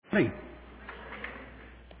Morning.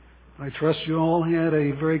 I trust you all had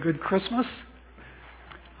a very good Christmas.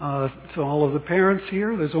 To all of the parents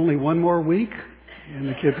here, there's only one more week and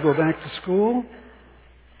the kids go back to school.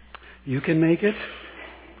 You can make it.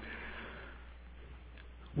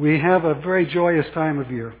 We have a very joyous time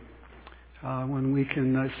of year when we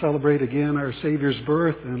can celebrate again our Savior's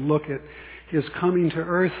birth and look at His coming to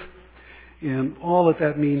earth and all that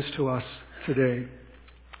that means to us today.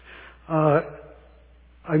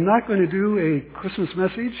 I'm not going to do a Christmas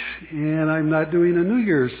message, and I'm not doing a New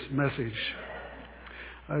Year's message.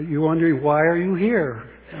 You're wondering, why are you here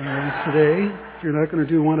today? If you're not going to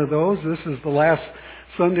do one of those, this is the last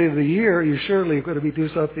Sunday of the year. You surely are going to do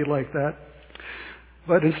something like that.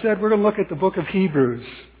 But instead, we're going to look at the book of Hebrews.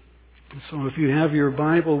 So if you have your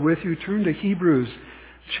Bible with you, turn to Hebrews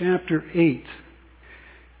chapter 8.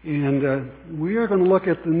 And we are going to look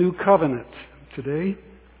at the New Covenant today.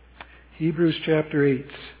 Hebrews chapter 8.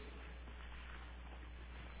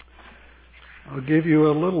 I'll give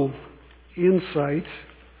you a little insight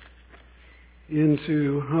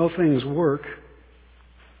into how things work.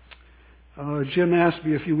 Jim asked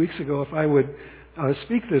me a few weeks ago if I would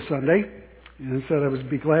speak this Sunday, and said I would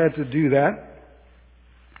be glad to do that.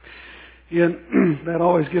 And that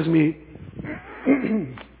always gives me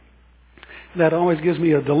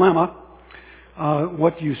a dilemma.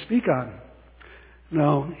 What do you speak on?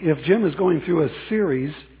 Now, if Jim is going through a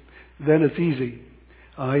series, then it's easy.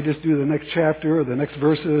 I just do the next chapter or the next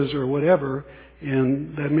verses or whatever,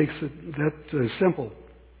 and that makes it simple.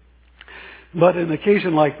 But an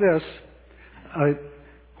occasion like this,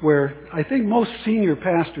 where I think most senior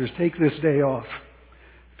pastors take this day off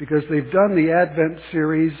because they've done the Advent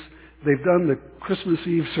series, they've done the Christmas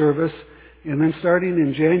Eve service, and then starting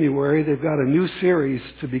in January, they've got a new series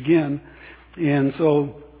to begin. And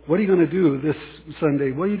so, what are you going to do this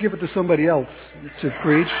Sunday? Well, you give it to somebody else to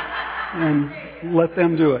preach and let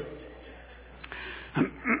them do it.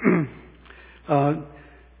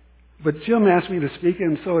 But Jim asked me to speak,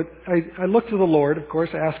 and so I looked to the Lord, of course,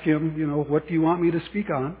 asked Him, what do you want me to speak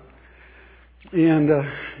on? And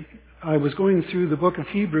I was going through the book of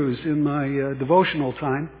Hebrews in my devotional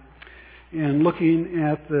time and looking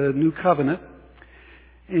at the New Covenant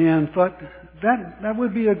and thought that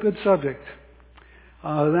would be a good subject.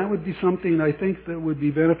 That would be something I think that would be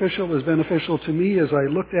beneficial, was beneficial to me as I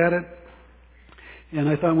looked at it, and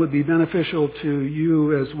I thought would be beneficial to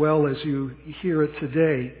you as well as you hear it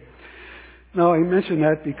today. Now, I mention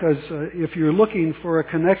that because if you're looking for a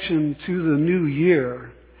connection to the new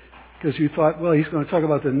year, because you thought, well, he's going to talk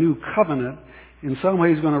about the new covenant, in some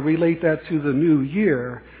way he's going to relate that to the new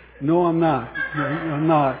year. No, I'm not. I'm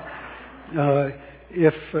not.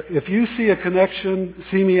 If you see a connection,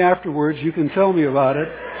 see me afterwards. You can tell me about it,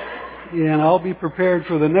 and I'll be prepared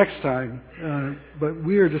for the next time. But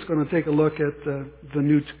we are just going to take a look at the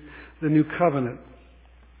new covenant.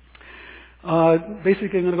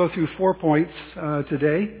 Basically, I'm going to go through 4 points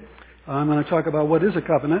today. I'm going to talk about what is a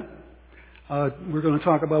covenant. We're going to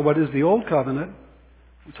talk about what is the old covenant.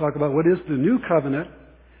 We'll talk about what is the new covenant,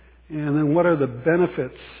 and then what are the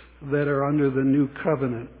benefits that are under the new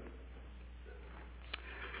covenant.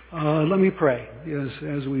 Let me pray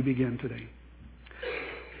as we begin today.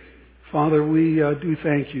 Father, we do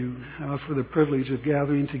thank you for the privilege of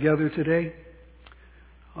gathering together today.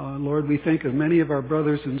 Lord, we think of many of our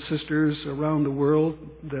brothers and sisters around the world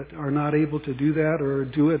that are not able to do that or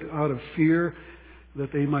do it out of fear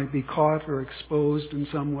that they might be caught or exposed in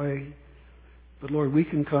some way. But Lord, we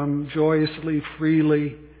can come joyously,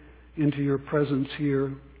 freely into your presence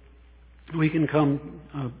here. We can come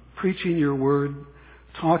preaching your word,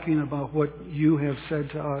 talking about what you have said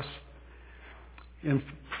to us, and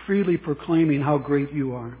freely proclaiming how great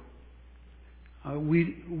you are.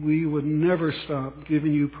 We would never stop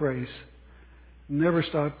giving you praise, never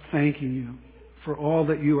stop thanking you for all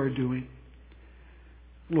that you are doing.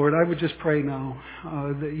 Lord, I would just pray now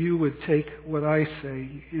that you would take what I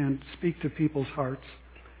say and speak to people's hearts.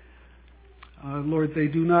 Lord, they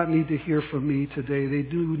do not need to hear from me today. They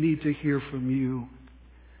do need to hear from you.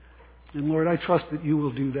 And Lord, I trust that you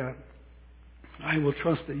will do that. I will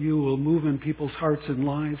trust that you will move in people's hearts and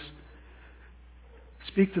lives.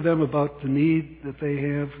 Speak to them about the need that they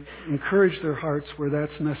have. Encourage their hearts where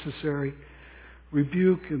that's necessary.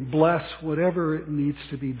 Rebuke and bless whatever it needs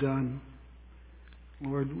to be done.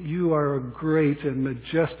 Lord, you are a great and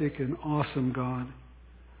majestic and awesome God.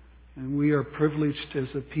 And we are privileged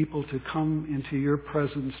as a people to come into your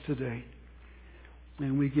presence today.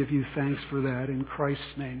 And we give you thanks for that in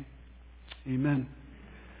Christ's name. Amen.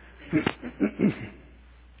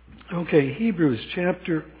 Okay, Hebrews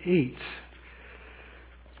chapter 8.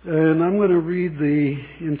 And I'm going to read the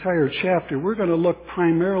entire chapter. We're going to look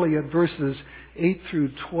primarily at verses 8 through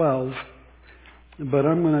 12, but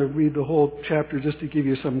I'm going to read the whole chapter just to give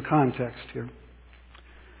you some context here.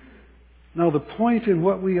 Now, the point in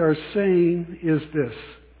what we are saying is this.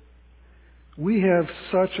 We have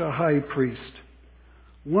such a high priest,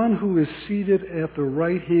 one who is seated at the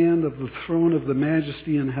right hand of the throne of the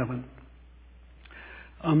majesty in heaven,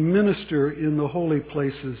 a minister in the holy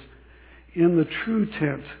places, in the true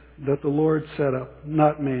tent that the Lord set up,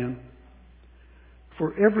 not man.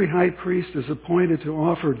 For every high priest is appointed to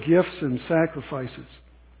offer gifts and sacrifices.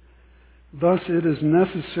 Thus it is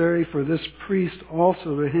necessary for this priest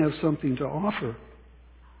also to have something to offer.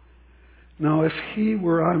 Now if he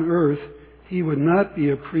were on earth, he would not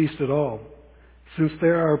be a priest at all, since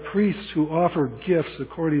there are priests who offer gifts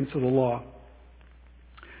according to the law.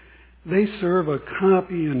 They serve a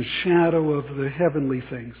copy and shadow of the heavenly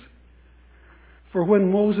things. For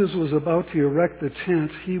when Moses was about to erect the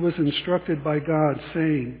tent, he was instructed by God,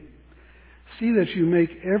 saying, "See that you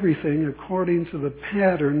make everything according to the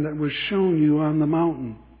pattern that was shown you on the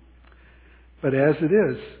mountain." But as it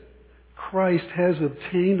is, Christ has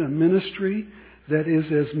obtained a ministry that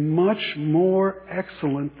is as much more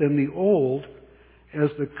excellent than the old as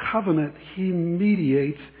the covenant he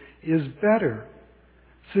mediates is better,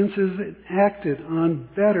 since it is acted on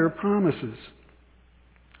better promises.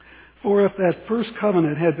 For if that first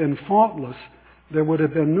covenant had been faultless, there would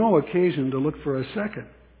have been no occasion to look for a second.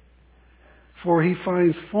 For he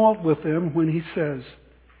finds fault with them when he says,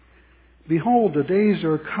 "Behold, the days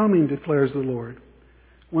are coming, declares the Lord,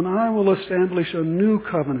 when I will establish a new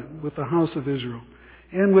covenant with the house of Israel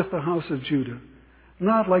and with the house of Judah,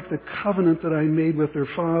 not like the covenant that I made with their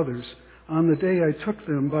fathers on the day I took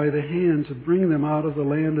them by the hand to bring them out of the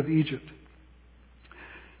land of Egypt.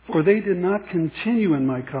 For they did not continue in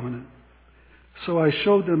my covenant, so I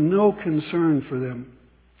showed them no concern for them,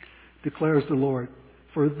 declares the Lord.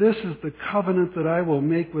 For this is the covenant that I will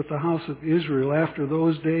make with the house of Israel after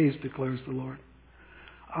those days, declares the Lord.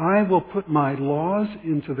 I will put my laws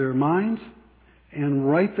into their minds and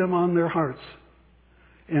write them on their hearts,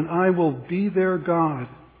 and I will be their God,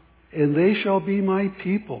 and they shall be my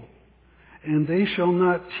people, and they shall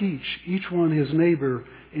not teach each one his neighbor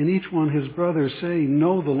and each one his brother, saying,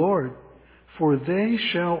 Know the Lord, for they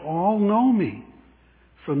shall all know me,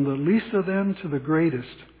 from the least of them to the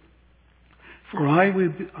greatest. For I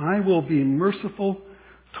will be merciful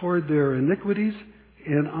toward their iniquities,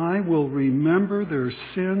 and I will remember their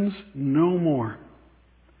sins no more."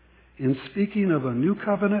 In speaking of a new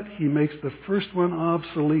covenant, he makes the first one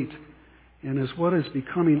obsolete, and as what is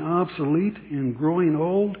becoming obsolete and growing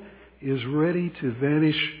old is ready to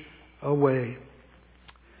vanish away.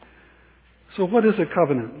 So what is a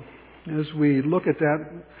covenant? As we look at that,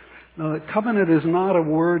 now, covenant is not a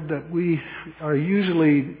word that we are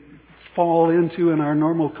usually fall into in our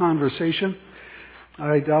normal conversation.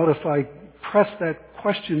 I doubt if I pressed that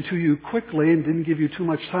question to you quickly and didn't give you too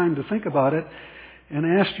much time to think about it and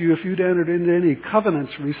asked you if you'd entered into any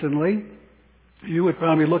covenants recently, you would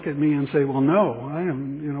probably look at me and say, "Well, no, I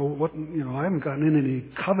haven't gotten in any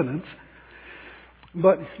covenants."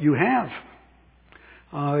 But you have.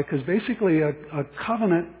 Because basically a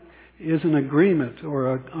covenant is an agreement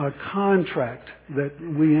or a contract that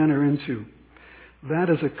we enter into. That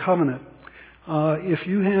is a covenant. If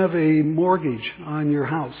you have a mortgage on your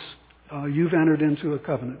house, you've entered into a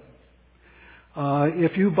covenant.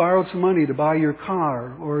 If you borrowed some money to buy your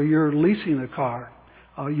car or you're leasing a car,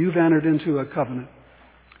 you've entered into a covenant.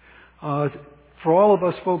 For all of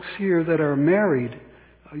us folks here that are married,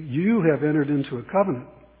 you have entered into a covenant.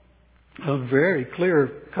 A very clear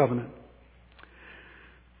covenant.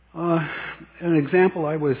 An example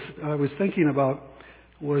I was thinking about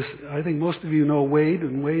was, I think most of you know Wade,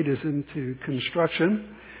 and Wade is into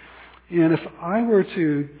construction. And if I were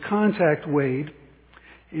to contact Wade,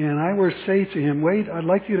 and I were to say to him, "Wade, I'd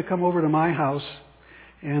like you to come over to my house,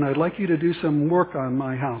 and I'd like you to do some work on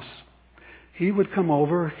my house." He would come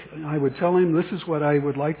over, I would tell him this is what I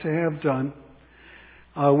would like to have done.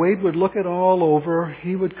 Wade would look it all over.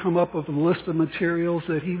 He would come up with a list of materials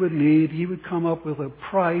that he would need. He would come up with a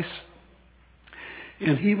price.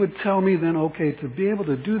 And he would tell me then, okay, to be able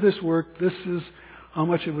to do this work, this is how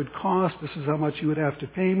much it would cost. This is how much you would have to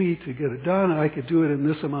pay me to get it done. I could do it in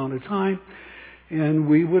this amount of time. And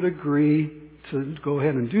we would agree to go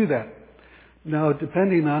ahead and do that. Now,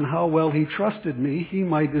 depending on how well he trusted me, he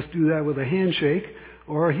might just do that with a handshake,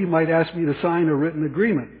 or he might ask me to sign a written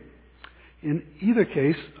agreement. In either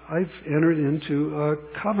case, I've entered into a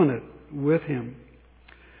covenant with him.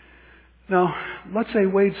 Now, let's say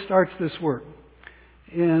Wade starts this work.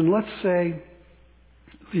 And let's say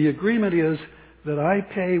the agreement is that I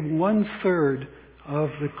pay 1/3 of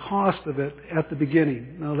the cost of it at the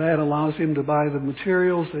beginning. Now that allows him to buy the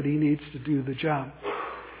materials that he needs to do the job.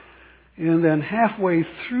 And then halfway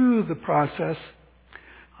through the process,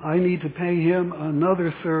 I need to pay him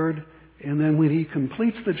another 1/3, and then when he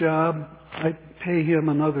completes the job, I pay him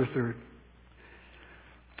another 1/3.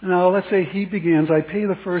 Now let's say he begins, I pay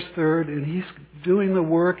the first 1/3, and he's doing the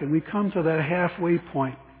work, and we come to that halfway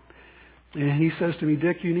point. And he says to me,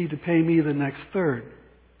 Dick, you need to pay me the next 1/3.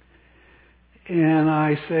 And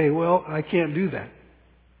I say, well, I can't do that.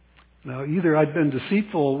 Now, either I'd been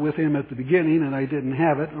deceitful with him at the beginning and I didn't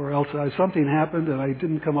have it, or else something happened and I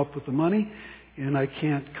didn't come up with the money, and I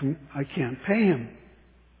can't pay him.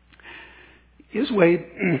 Is Wade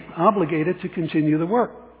obligated to continue the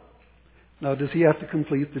work? Now, does he have to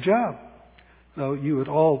complete the job? Now,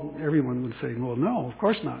 everyone would say, well, no, of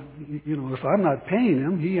course not. If I'm not paying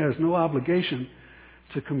him, he has no obligation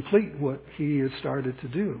to complete what he has started to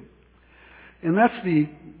do. And that's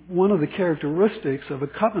one of the characteristics of a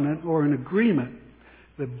covenant or an agreement,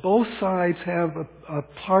 that both sides have a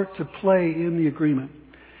part to play in the agreement.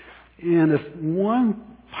 And if one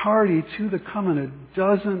party to the covenant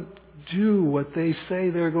doesn't do what they say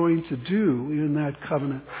they're going to do in that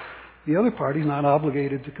covenant, the other party is not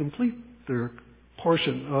obligated to complete their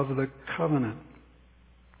portion of the covenant.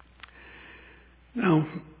 Now,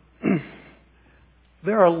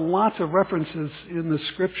 there are lots of references in the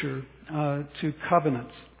Scripture to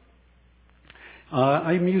covenants.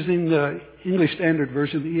 I'm using the English Standard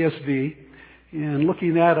Version, the ESV, and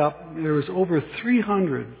looking that up, there was over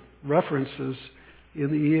 300 references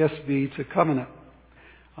in the ESV to covenant.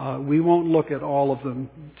 We won't look at all of them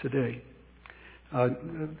today.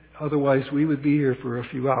 Otherwise, we would be here for a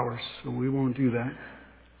few hours, so we won't do that.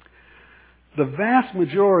 The vast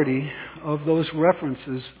majority of those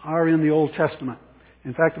references are in the Old Testament.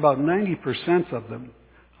 In fact, about 90% of them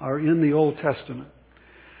are in the Old Testament.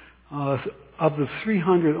 Of the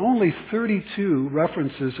 300, only 32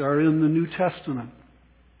 references are in the New Testament.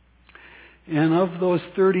 And of those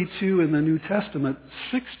 32 in the New Testament,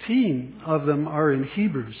 16 of them are in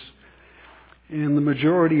Hebrews. And the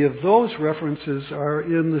majority of those references are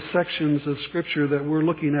in the sections of Scripture that we're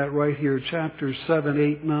looking at right here, chapters 7,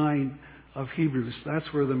 8, 9 of Hebrews.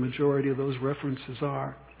 That's where the majority of those references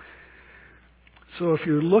are. So if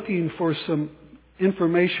you're looking for some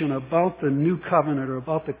information about the new covenant or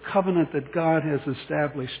about the covenant that God has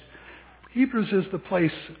established, Hebrews is the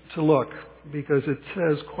place to look because it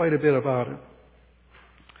says quite a bit about it.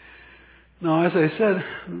 Now, as I said,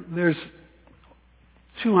 there's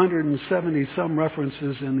 270 some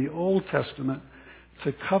references in the Old Testament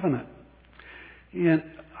to covenant. And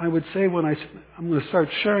I would say I'm going to start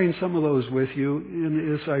sharing some of those with you,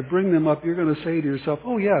 and as I bring them up, you're going to say to yourself,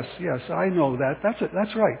 oh yes, I know that.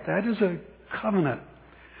 That's right. That is a covenant.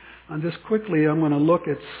 And just quickly, I'm going to look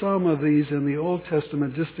at some of these in the Old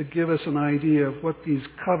Testament just to give us an idea of what these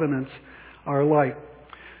covenants are like.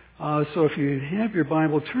 So if you have your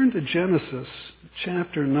Bible, turn to Genesis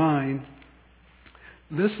chapter 9.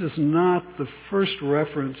 This is not the first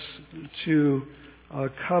reference to a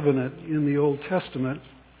covenant in the Old Testament,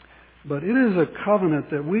 but it is a covenant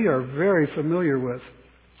that we are very familiar with.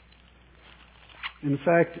 In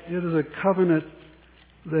fact, it is a covenant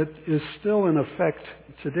that is still in effect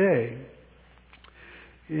today.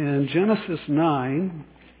 In Genesis 9,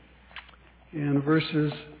 in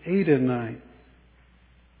verses 8 and 9,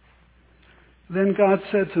 then God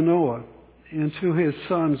said to Noah and to his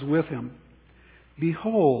sons with him,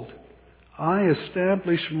 behold, I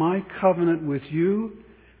establish my covenant with you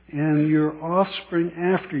and your offspring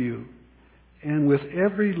after you, and with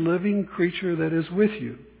every living creature that is with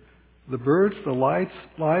you, the birds, the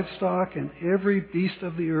livestock, and every beast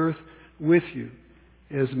of the earth with you,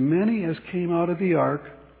 as many as came out of the ark,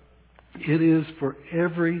 it is for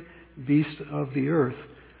every beast of the earth.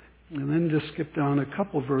 And then just skip down a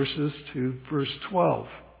couple verses to verse 12.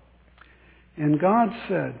 And God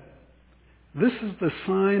said, this is the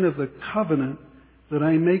sign of the covenant that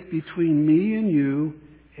I make between me and you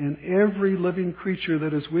and every living creature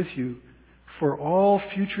that is with you for all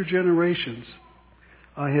future generations.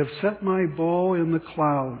 I have set my bow in the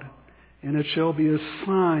cloud, and it shall be a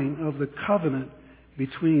sign of the covenant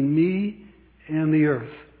between me and the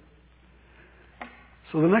earth.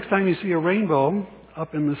 So the next time you see a rainbow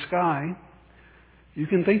up in the sky, you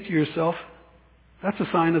can think to yourself, that's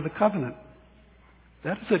a sign of the covenant.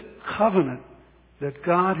 That is a covenant that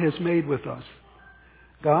God has made with us.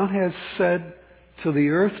 God has said to the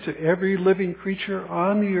earth, to every living creature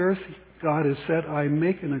on the earth, God has said, I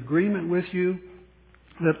make an agreement with you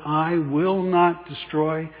that I will not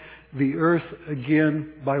destroy the earth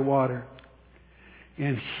again by water.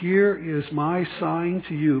 And here is my sign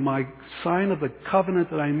to you, my sign of the covenant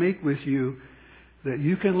that I make with you, that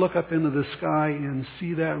you can look up into the sky and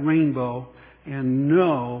see that rainbow and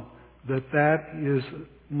know that that is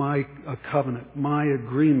my covenant, my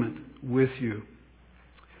agreement with you.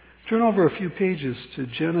 Turn over a few pages to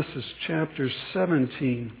Genesis chapter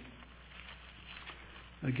 17.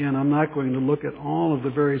 Again, I'm not going to look at all of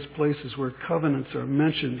the various places where covenants are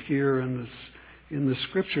mentioned here in the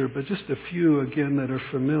Scripture, but just a few, again, that are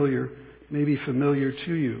familiar, maybe familiar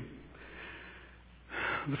to you.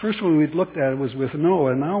 The first one we'd looked at was with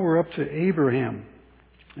Noah, and now we're up to Abraham.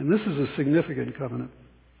 And this is a significant covenant.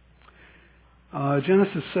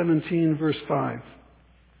 Genesis 17, verse 5.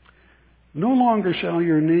 No longer shall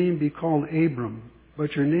your name be called Abram,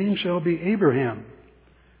 but your name shall be Abraham,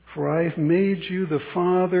 for I have made you the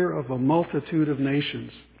father of a multitude of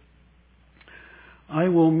nations. I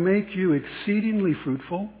will make you exceedingly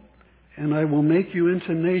fruitful, and I will make you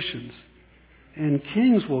into nations, and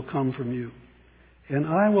kings will come from you. And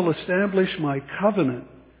I will establish my covenant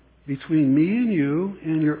between me and you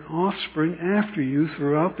and your offspring after you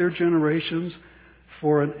throughout their generations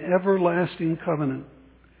for an everlasting covenant,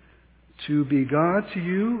 to be God to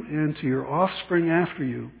you and to your offspring after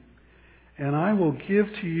you. And I will give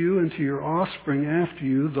to you and to your offspring after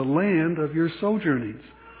you the land of your sojournings,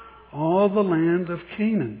 all the land of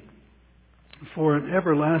Canaan, for an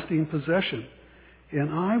everlasting possession.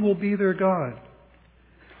 And I will be their God.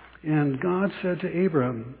 And God said to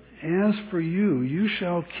Abram, as for you, you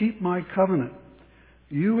shall keep my covenant,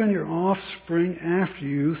 you and your offspring after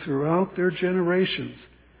you throughout their generations.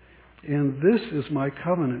 And this is my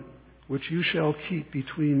covenant, which you shall keep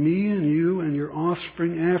between me and you and your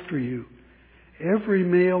offspring after you. Every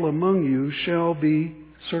male among you shall be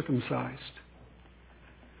circumcised.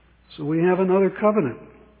 So we have another covenant.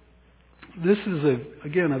 This is,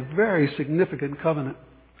 again, a very significant covenant.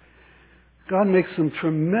 God makes some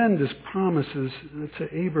tremendous promises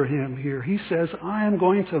to Abraham here. He says, I am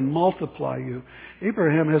going to multiply you.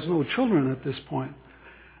 Abraham has no children at this point.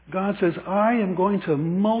 God says, I am going to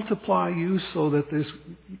multiply you so that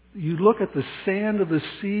you look at the sand of the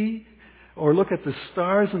sea or look at the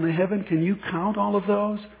stars in the heaven. Can you count all of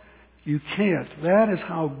those? You can't. That is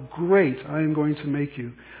how great I am going to make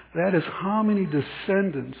you. That is how many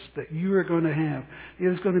descendants that you are going to have. It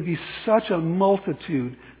is going to be such a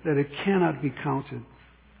multitude that it cannot be counted.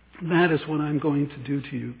 That is what I'm going to do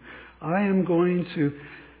to you. I am going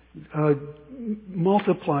to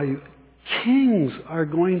multiply you. Kings are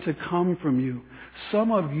going to come from you.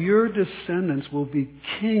 Some of your descendants will be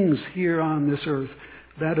kings here on this earth.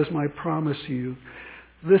 That is my promise to you.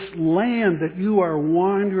 This land that you are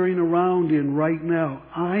wandering around in right now,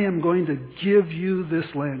 I am going to give you this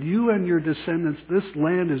land. You and your descendants, this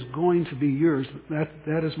land is going to be yours.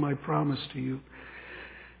 That is my promise to you.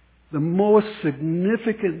 The most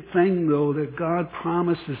significant thing, though, that God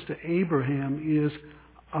promises to Abraham is,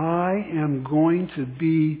 I am going to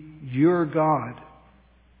be your God.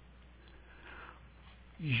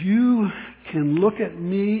 You can look at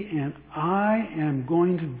me and I am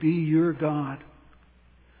going to be your God.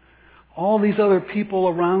 All these other people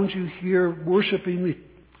around you here worshiping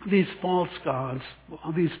these false gods,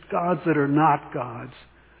 these gods that are not gods,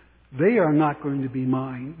 they are not going to be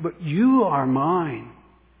mine, but you are mine.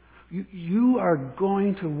 You are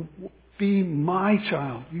going to be my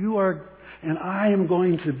child. And I am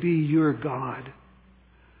going to be your God.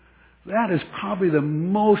 That is probably the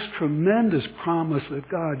most tremendous promise that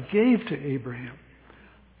God gave to Abraham.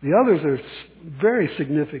 The others are very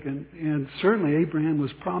significant, and certainly Abraham was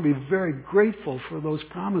probably very grateful for those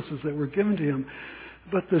promises that were given to him.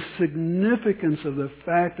 But the significance of the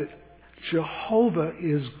fact that Jehovah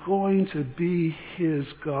is going to be his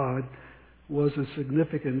God was a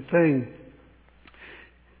significant thing.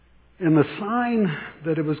 And the sign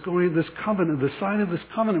that it was going, this covenant, the sign of this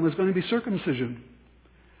covenant was going to be circumcision.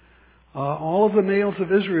 All of the males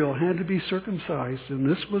of Israel had to be circumcised, and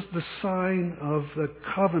this was the sign of the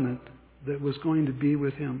covenant that was going to be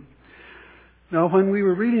with him. Now, when we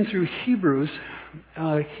were reading through Hebrews,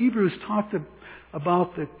 Hebrews talked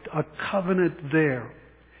about a covenant there.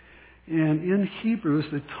 And in Hebrews,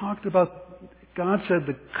 it talked about, God said,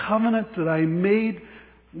 the covenant that I made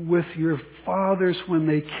with your fathers when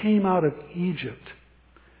they came out of Egypt.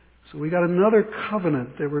 So we got another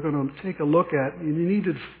covenant that we're going to take a look at. And you need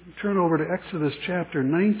to turn over to Exodus chapter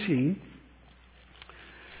 19.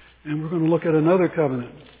 And we're going to look at another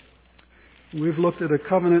covenant. We've looked at a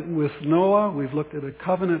covenant with Noah. We've looked at a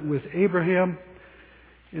covenant with Abraham.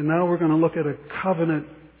 And now we're going to look at a covenant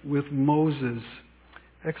with Moses.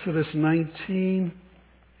 Exodus 19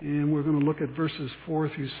 And we're going to look at verses 4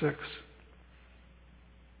 through 6.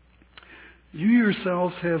 You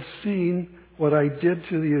yourselves have seen what I did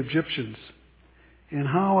to the Egyptians, and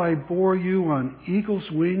how I bore you on eagle's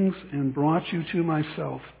wings and brought you to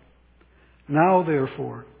myself. Now,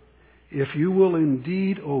 therefore, if you will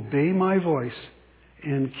indeed obey my voice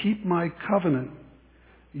and keep my covenant,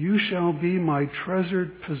 you shall be my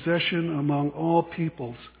treasured possession among all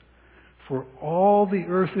peoples, for all the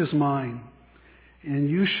earth is mine, and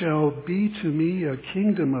you shall be to me a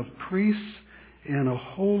kingdom of priests and a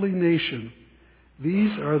holy nation.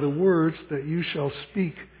 These are the words that you shall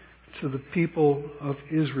speak to the people of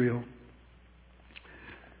Israel.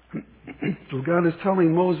 So God is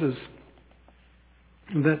telling Moses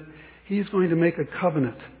that he's going to make a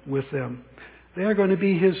covenant with them. They are going to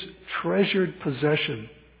be his treasured possession.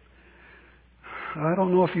 I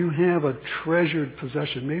don't know if you have a treasured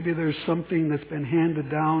possession. Maybe there's something that's been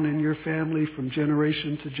handed down in your family from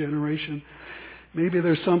generation to generation. Maybe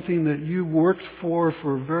there's something that you worked for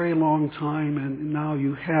a very long time and now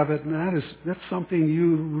you have it, and that's something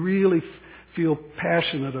you really feel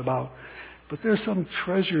passionate about. But there's some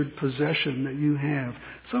treasured possession that you have,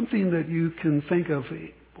 something that you can think of,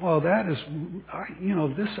 well, that is,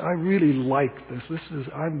 I really like this.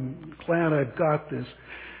 I'm glad I've got this.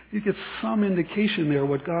 You get some indication there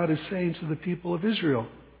what God is saying to the people of Israel.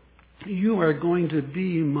 You are going to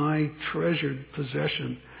be my treasured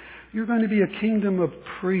possession. You're going to be a kingdom of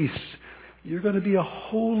priests. You're going to be a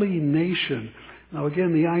holy nation. Now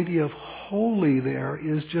again, the idea of holy there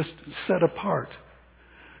is just set apart.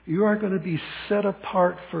 You are going to be set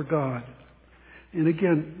apart for God. And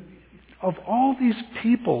again, of all these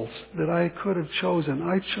peoples that I could have chosen,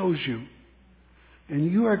 I chose you. And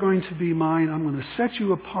you are going to be mine. I'm going to set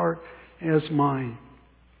you apart as mine.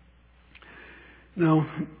 Now,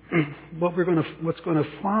 what's going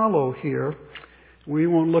to follow here, we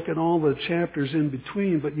won't look at all the chapters in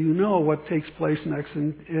between, but you know what takes place next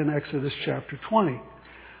in Exodus chapter 20.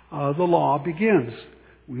 The law begins.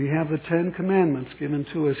 We have the Ten Commandments given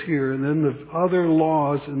to us here, and then the other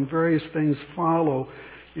laws and various things follow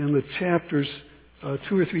in the chapters,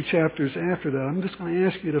 2 or 3 chapters after that. I'm just going to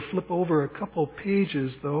ask you to flip over a couple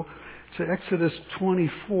pages, though, to Exodus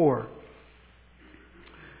 24.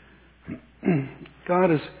 God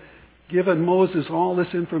has given Moses all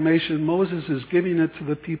this information. Moses is giving it to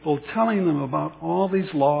the people, telling them about all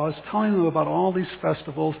these laws, telling them about all these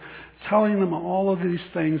festivals, telling them all of these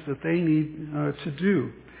things that they need to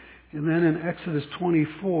do. And then in Exodus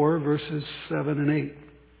 24, verses 7 and 8.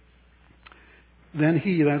 Then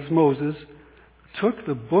he, that's Moses, took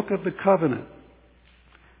the book of the covenant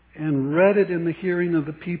and read it in the hearing of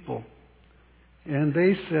the people. And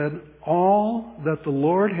they said, all that the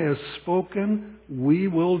Lord has spoken, we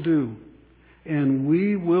will do, and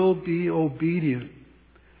we will be obedient.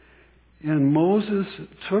 And Moses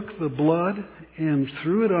took the blood and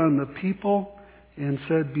threw it on the people and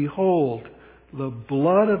said, behold, the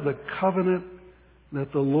blood of the covenant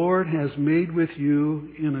that the Lord has made with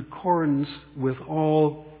you in accordance with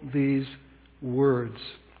all these words.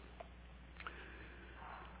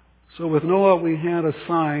 So with Noah we had a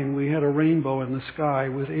sign, we had a rainbow in the sky.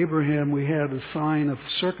 With Abraham we had a sign of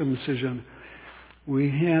circumcision. We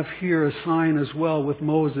have here a sign as well with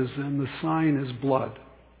Moses, and the sign is blood.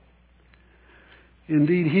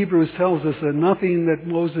 Indeed, Hebrews tells us that nothing that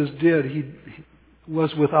Moses did he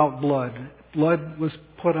was without blood. Blood was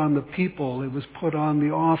put on the people. It was put on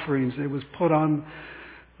the offerings. It was put on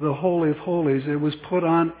the Holy of Holies. It was put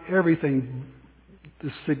on everything.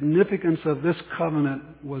 The significance of this covenant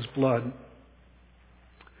was blood.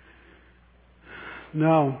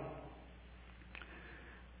 Now,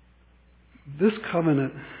 this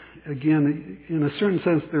covenant, again, in a certain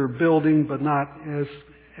sense they're building, but not as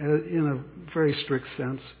in a very strict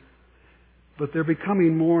sense. But they're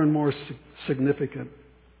becoming more and more significant.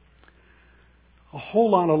 A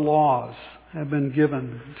whole lot of laws have been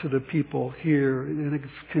given to the people here, and it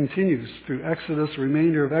continues through Exodus, the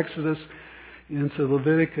remainder of Exodus, into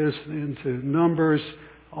Leviticus, into Numbers.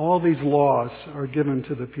 All these laws are given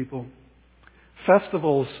to the people.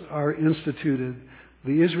 Festivals are instituted.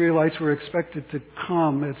 The Israelites were expected to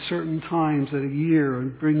come at certain times of a year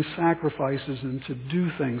and bring sacrifices and to do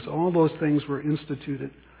things. All those things were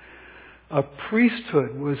instituted. A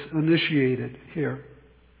priesthood was initiated here.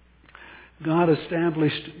 God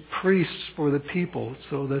established priests for the people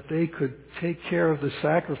so that they could take care of the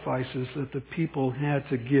sacrifices that the people had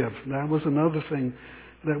to give. That was another thing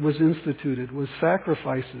that was instituted, was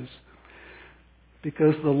sacrifices.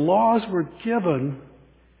 Because the laws were given,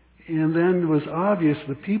 and then it was obvious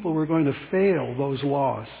the people were going to fail those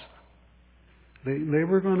laws. They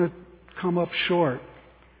were going to come up short.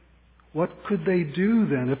 What could they do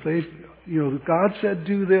then if they, God said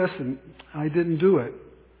do this and I didn't do it,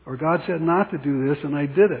 or God said not to do this and I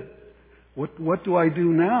did it? What do I do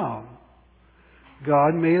now?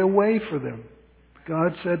 God made a way for them.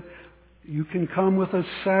 God said, you can come with a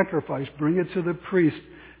sacrifice, bring it to the priest,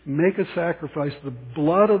 make a sacrifice. The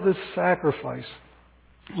blood of the sacrifice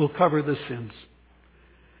will cover the sins.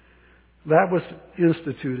 That was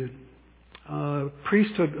instituted.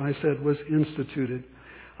 Priesthood, I said, was instituted.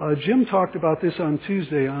 Jim talked about this on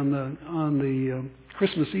Tuesday on the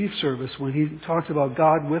Christmas Eve service when he talked about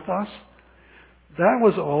God with us. That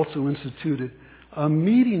was also instituted. A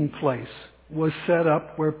meeting place was set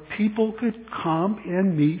up where people could come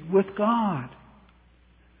and meet with God.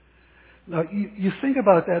 Now, you think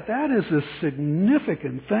about that. That is a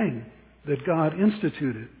significant thing that God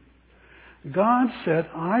instituted. God said,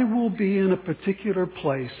 I will be in a particular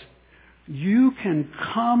place. You can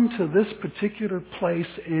come to this particular place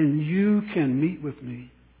and you can meet with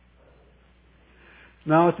me.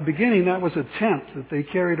 Now, at the beginning, that was a tent that they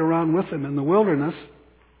carried around with them in the wilderness.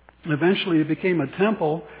 Eventually, it became a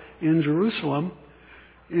temple in Jerusalem.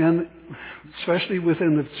 And especially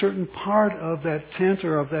within a certain part of that tent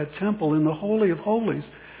or of that temple in the Holy of Holies,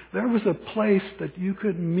 there was a place that you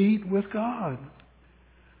could meet with God.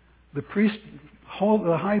 The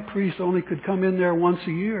high priest only could come in there once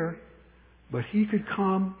a year, but he could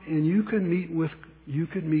come and you could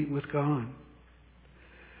meet with God.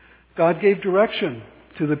 God gave direction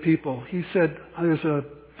to the people. He said, there's a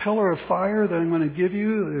pillar of fire that I'm going to give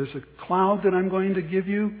you. There's a cloud that I'm going to give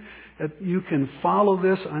you. You can follow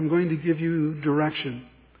this. I'm going to give you direction.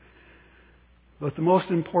 But the most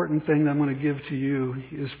important thing that I'm going to give to you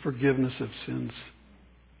is forgiveness of sins.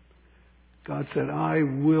 God said, I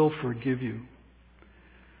will forgive you.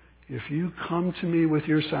 If you come to me with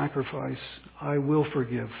your sacrifice, I will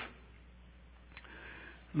forgive.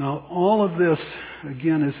 Now, all of this,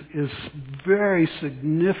 again, is very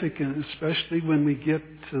significant, especially when we get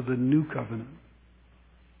to the New Covenant.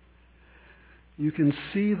 You can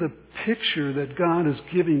see the picture that God is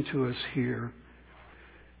giving to us here.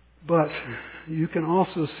 But you can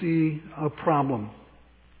also see a problem.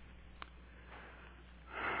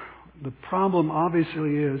 The problem,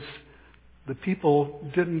 obviously, is the people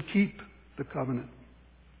didn't keep the covenant.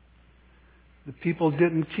 The people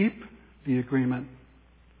didn't keep the agreement.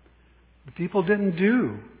 The people didn't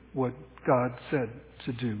do what God said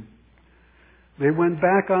to do. They went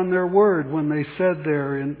back on their word when they said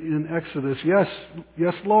there in Exodus,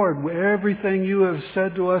 yes, Lord, everything you have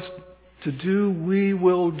said to us to do, we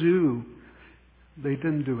will do. They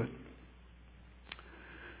didn't do it.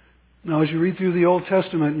 Now, as you read through the Old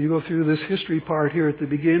Testament, you go through this history part here at the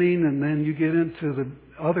beginning, and then you get into the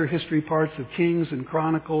other history parts of Kings and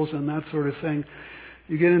Chronicles and that sort of thing.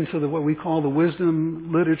 You get into what we call the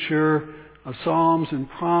wisdom literature of Psalms and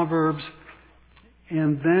Proverbs.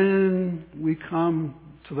 And then we come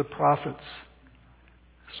to the prophets,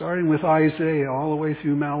 starting with Isaiah all the way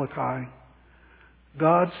through Malachi.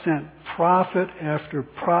 God sent prophet after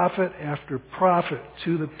prophet after prophet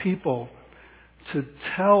to the people to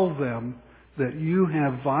tell them that you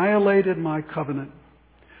have violated my covenant.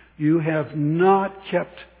 You have not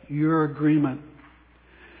kept your agreement.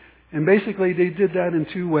 And basically they did that in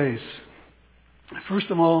two ways. First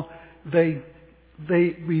of all, they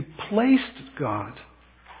replaced God.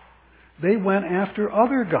 They went after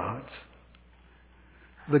other gods.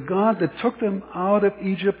 The God that took them out of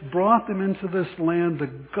Egypt, brought them into this land,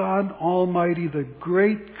 the God Almighty, the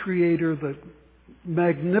great Creator, the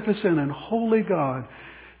magnificent and holy God,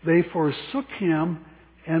 they forsook Him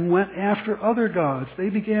and went after other gods. They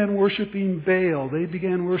began worshiping Baal. They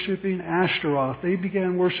began worshiping Ashtaroth. They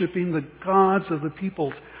began worshiping the gods of the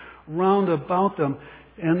peoples round about them.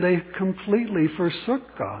 And they completely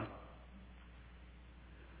forsook God.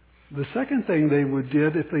 The second thing they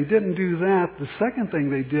did, if they didn't do that, the second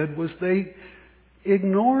thing they did was they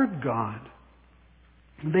ignored God.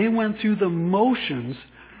 They went through the motions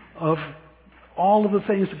of all of the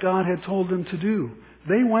things God had told them to do.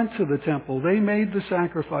 They went to the temple. They made the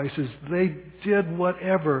sacrifices. They did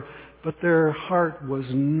whatever, but their heart was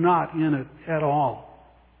not in it at all.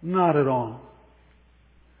 Not at all.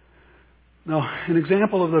 Now, an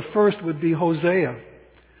example of the first would be Hosea.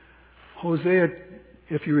 Hosea,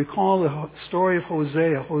 if you recall the story of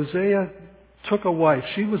Hosea, Hosea took a wife.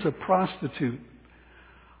 She was a prostitute.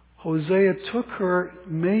 Hosea took her,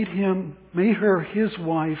 made her his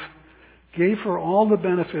wife, gave her all the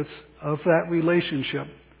benefits of that relationship,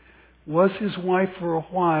 was his wife for a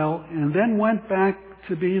while, and then went back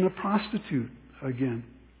to being a prostitute again.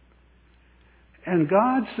 And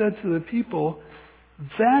God said to the people,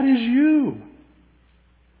 that is you.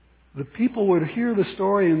 the people would hear the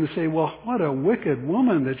story and say, well, what a wicked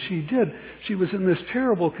woman that she did. She was in this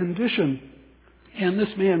terrible condition, and this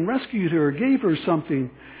man rescued her, gave her something,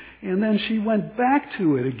 and then she went back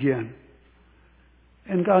to it again.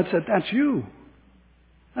 And God said, that's you.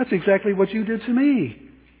 That's exactly what you did to me.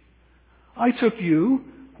 I took you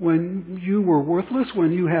when you were worthless,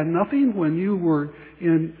 when you had nothing, when you were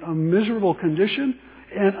in a miserable condition,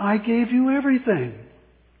 and I gave you everything.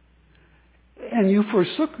 And you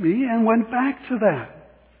forsook me and went back to that.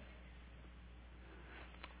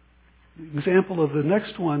 The example of the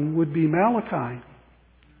next one would be Malachi.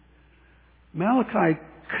 Malachi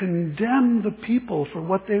condemned the people for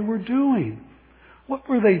what they were doing. What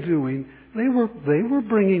were they doing? They were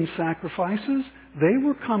bringing sacrifices. They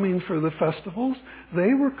were coming for the festivals.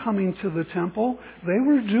 They were coming to the temple. They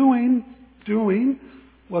were doing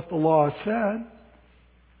what the law said.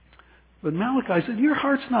 But Malachi said, your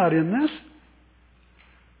heart's not in this.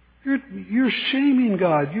 You're shaming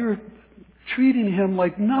God. You're treating Him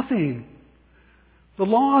like nothing. The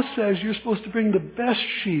law says you're supposed to bring the best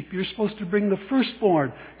sheep. You're supposed to bring the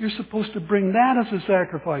firstborn. You're supposed to bring that as a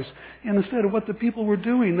sacrifice. And instead of what the people were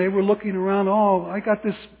doing, they were looking around, oh, I got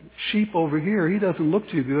this sheep over here. He doesn't look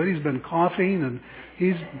too good. He's been coughing and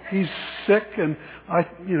he's sick, and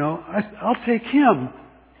I'll take him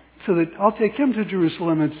to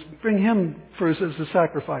Jerusalem and bring him as a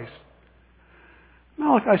sacrifice.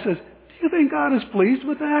 Malachi says, do you think God is pleased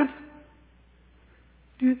with that?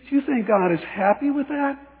 Do you think God is happy with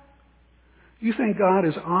that? Do you think God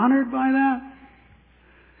is honored by that?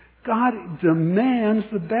 God demands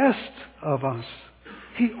the best of us.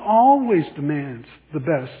 He always demands the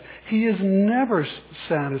best. He is never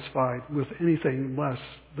satisfied with anything less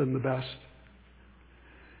than the best.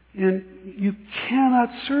 And you cannot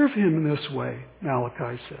serve Him in this way,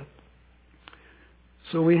 Malachi said.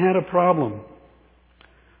 So we had a problem.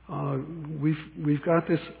 We've got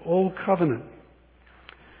this old covenant.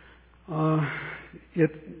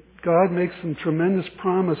 God makes some tremendous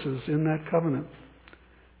promises in that covenant.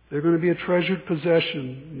 They're going to be a treasured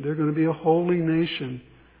possession. They're going to be a holy nation.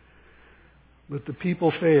 But the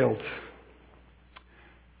people failed.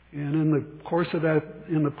 And in the course of that,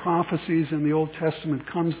 in the prophecies in the Old Testament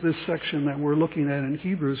comes this section that we're looking at in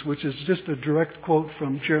Hebrews, which is just a direct quote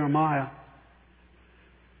from Jeremiah.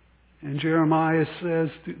 And Jeremiah says,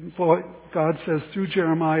 God says through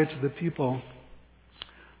Jeremiah to the people,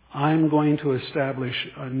 I'm going to establish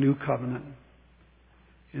a new covenant.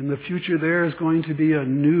 In the future, there is going to be a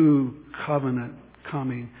new covenant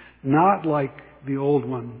coming. Not like the old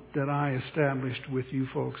one that I established with you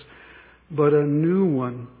folks, but a new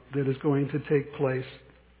one that is going to take place.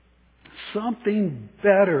 Something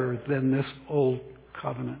better than this old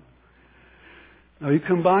covenant. Now you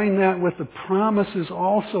combine that with the promises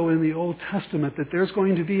also in the Old Testament that there's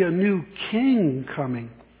going to be a new king coming.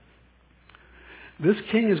 This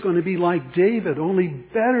king is going to be like David, only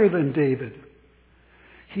better than David.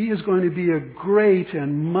 He is going to be a great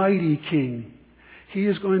and mighty king. He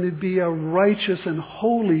is going to be a righteous and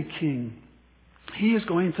holy king. He is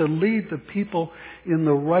going to lead the people in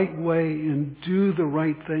the right way and do the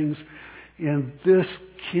right things. And this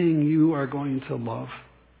king you are going to love.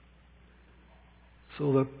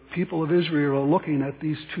 So the people of Israel are looking at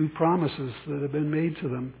these two promises that have been made to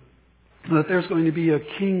them. That there's going to be a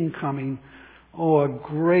king coming. Oh, a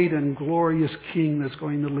great and glorious king that's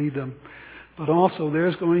going to lead them. But also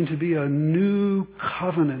there's going to be a new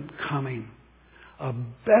covenant coming. A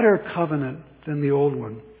better covenant than the old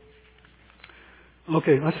one.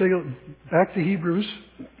 Okay, let's take back to Hebrews.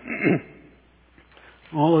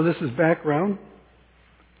 All of this is background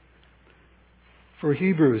for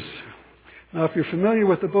Hebrews. Now, if you're familiar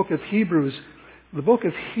with the book of Hebrews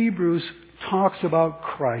talks about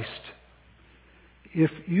Christ.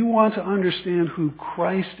 If you want to understand who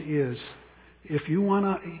Christ is, if you want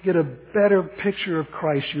to get a better picture of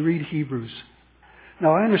Christ, you read Hebrews.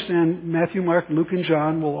 Now, I understand Matthew, Mark, Luke, and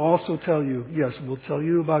John will also tell you, yes, will tell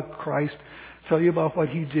you about Christ, tell you about what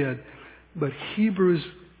He did. But Hebrews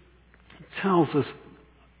tells us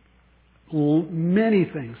many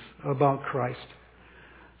things about Christ.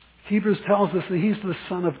 Hebrews tells us that He's the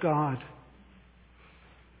Son of God.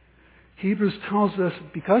 Hebrews tells us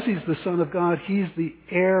because He's the Son of God, He's the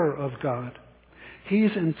heir of God.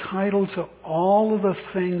 He's entitled to all of the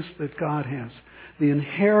things that God has. The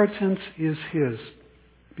inheritance is His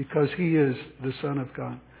because He is the Son of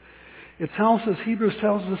God. Hebrews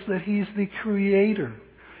tells us that He's the Creator.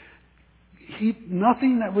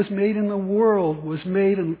 Nothing that was made in the world was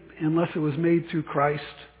made unless it was made through Christ.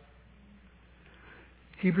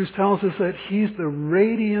 Hebrews tells us that He's the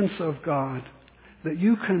radiance of God. that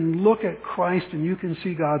you can look at Christ and you can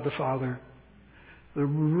see God the Father. The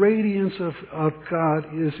radiance of God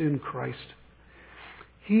is in Christ.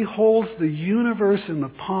 He holds the universe in the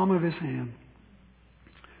palm of His hand.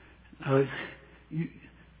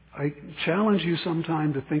 I challenge you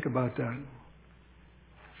sometime to think about that.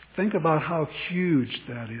 Think about how huge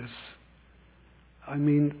that is. I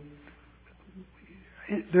mean,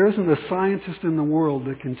 there isn't a scientist in the world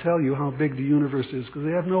that can tell you how big the universe is because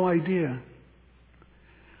they have no idea.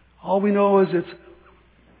 All we know is it's,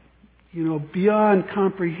 beyond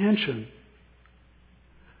comprehension.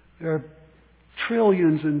 There are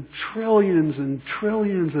trillions and trillions and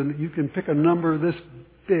trillions, and you can pick a number this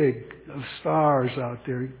big of stars out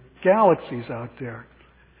there, galaxies out there.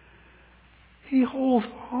 He holds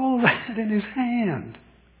all that in His hand.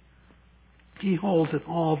 He holds it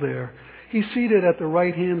all there. He's seated at the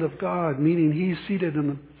right hand of God, meaning He's seated in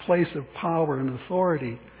the place of power and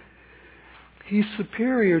authority. He's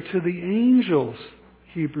superior to the angels,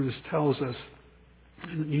 Hebrews tells us.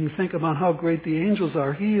 You can think about how great the angels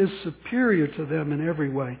are. He is superior to them in every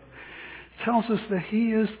way. It tells us that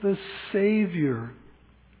He is the Savior,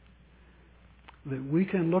 that we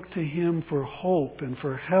can look to Him for hope and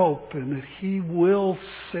for help, and that He will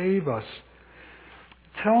save us.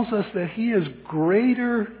 It tells us that He is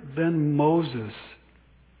greater than Moses.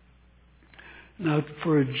 Now,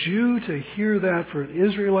 for a Jew to hear that, for an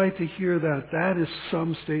Israelite to hear that, that is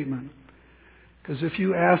some statement. Because if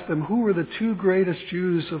you ask them who were the two greatest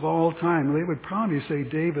Jews of all time, they would probably say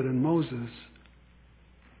David and Moses.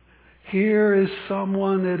 Here is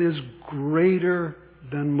someone that is greater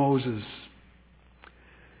than Moses.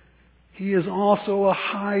 He is also a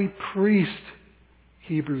high priest,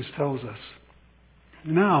 Hebrews tells us.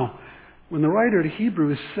 Now, when the writer to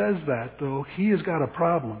Hebrews says that, though, he has got a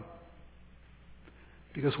problem.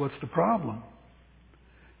 Because what's the problem?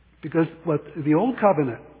 Because what does the Old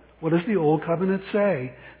Covenant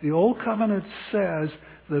say? The Old Covenant says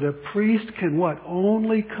that a priest can what?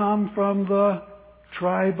 Only come from the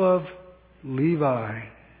tribe of Levi.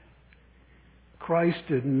 Christ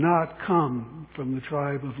did not come from the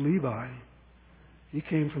tribe of Levi. He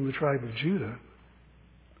came from the tribe of Judah.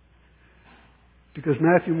 Because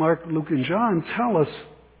Matthew, Mark, Luke, and John tell us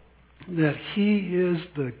that He is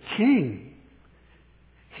the King.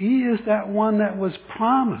 He is that one that was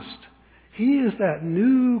promised. He is that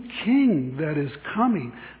new King that is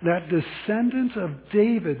coming, that descendant of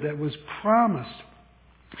David that was promised.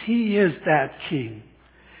 He is that King.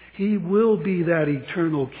 He will be that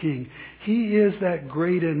eternal King. He is that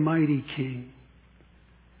great and mighty King.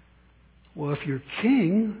 Well, if you're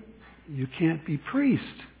king, you can't be priest.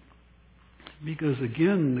 Because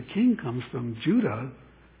again, the king comes from Judah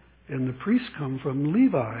and the priests come from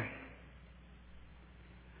Levi.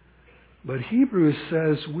 But Hebrews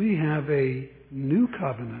says we have a new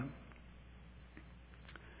covenant.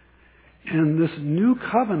 And this new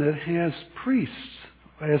covenant has priests,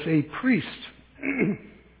 as a priest.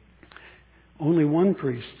 Only one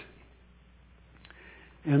priest.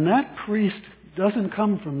 And that priest doesn't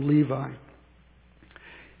come from Levi.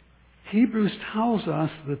 Hebrews tells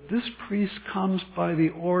us that this priest comes by the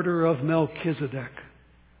order of Melchizedek.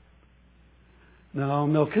 Now,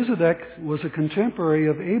 Melchizedek was a contemporary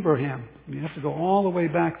of Abraham. You have to go all the way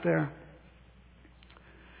back there.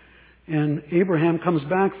 And Abraham comes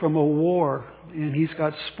back from a war, and he's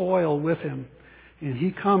got spoil with him. And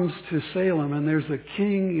he comes to Salem, and there's a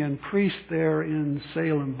king and priest there in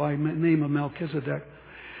Salem by the name of Melchizedek.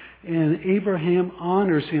 And Abraham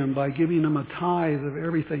honors him by giving him a tithe of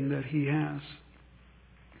everything that he has.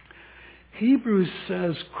 Hebrews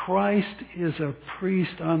says Christ is a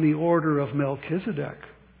priest on the order of Melchizedek,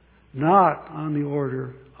 not on the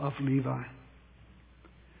order of Levi.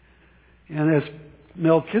 And as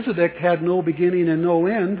Melchizedek had no beginning and no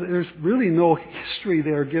end, there's really no history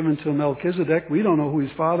there given to Melchizedek. We don't know who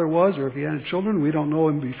his father was or if he had children. We don't know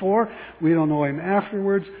him before. We don't know him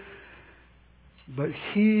afterwards. But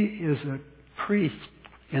he is a priest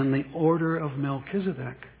in the order of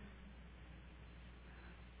Melchizedek.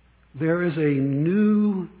 There is a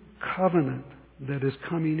new covenant that is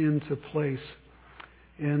coming into place.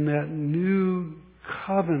 And that new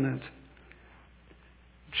covenant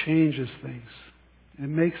changes things. It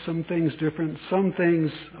makes some things different. Some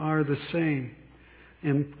things are the same.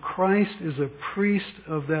 And Christ is a priest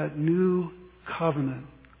of that new covenant.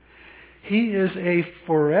 He is a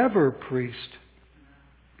forever priest.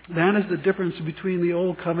 That is the difference between the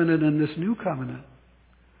old covenant and this new covenant.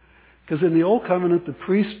 Because in the old covenant, the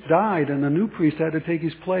priest died and the new priest had to take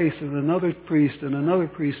his place, and another priest and another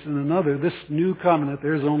priest and another. This new covenant,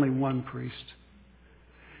 there's only one priest.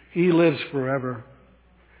 He lives forever.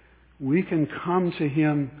 We can come to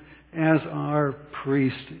Him as our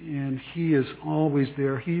priest, and He is always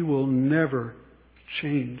there. He will never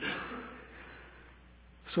change.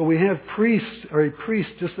 So we have priests, or a priest,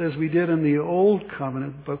 just as we did in the Old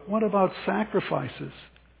Covenant, but what about sacrifices?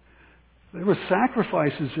 There were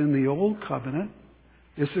sacrifices in the Old Covenant.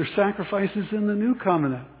 Is there sacrifices in the New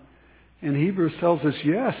Covenant? And Hebrews tells us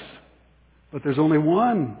yes, but there's only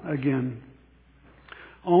one again.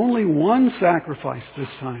 Only one sacrifice this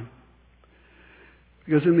time.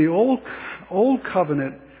 Because in the Old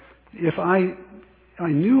Covenant, if I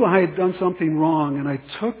knew I had done something wrong and I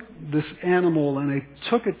took this animal and I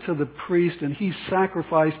took it to the priest and he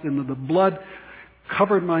sacrificed and the blood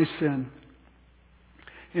covered my sin.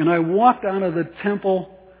 And I walked out of the temple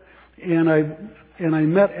and I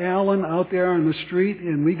met Alan out there on the street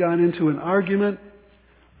and we got into an argument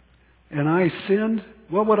and I sinned.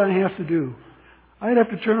 What would I have to do? I'd have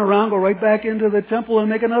to turn around, go right back into the temple and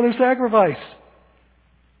make another sacrifice.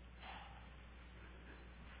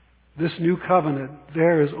 This new covenant,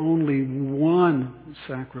 there is only one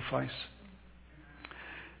sacrifice.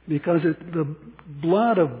 Because the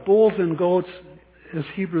blood of bulls and goats, as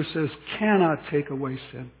Hebrews says, cannot take away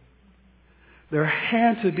sin. There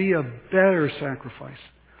had to be a better sacrifice.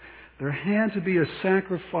 There had to be a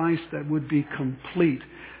sacrifice that would be complete,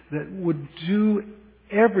 that would do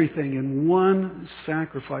everything in one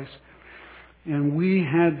sacrifice. And we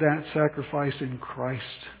had that sacrifice in Christ.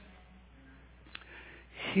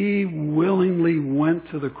 He willingly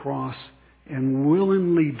went to the cross and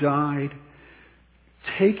willingly died,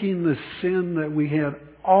 taking the sin that we had,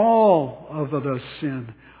 all of the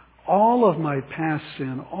sin, all of my past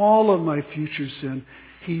sin, all of my future sin.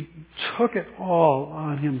 He took it all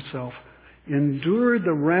on Himself, endured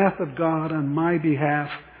the wrath of God on my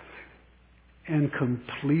behalf, and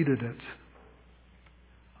completed it.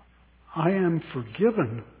 I am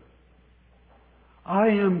forgiven. I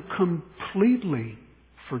am completely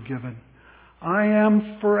forgiven. I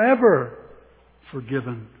am forever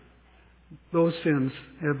forgiven. Those sins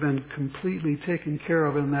have been completely taken care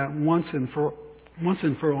of in that once and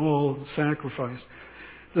for all sacrifice.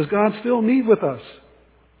 Does God still meet with us?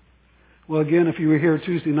 Well, again, if you were here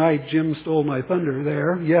Tuesday night, Jim stole my thunder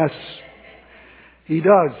there. Yes, He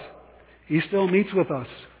does. He still meets with us.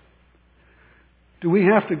 Do we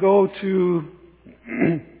have to go to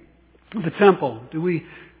the temple?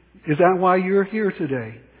 Is that why you're here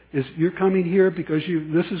today? You're coming here because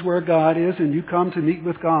this is where God is and you come to meet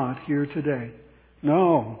with God here today?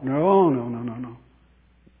 No.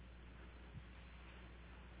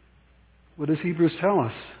 What does Hebrews tell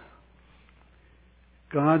us?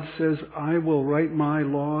 God says, I will write my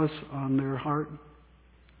laws on their heart.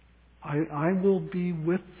 I will be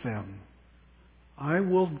with them. I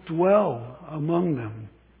will dwell among them.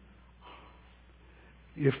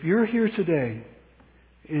 If you're here today,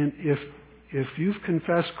 and if you've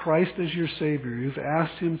confessed Christ as your Savior, you've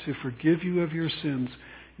asked Him to forgive you of your sins,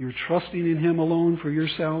 you're trusting in Him alone for your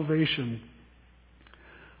salvation,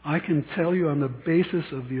 I can tell you on the basis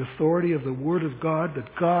of the authority of the Word of God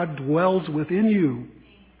that God dwells within you.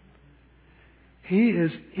 He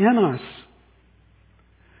is in us.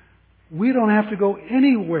 We don't have to go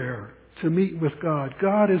anywhere to meet with God.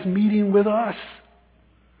 God is meeting with us.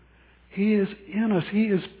 He is in us. He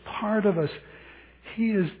is part of us.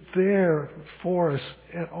 He is there for us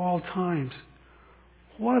at all times.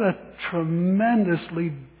 What a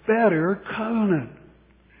tremendously better covenant.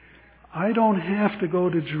 I don't have to go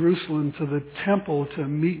to Jerusalem, to the temple, to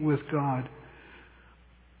meet with God.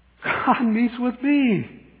 God meets with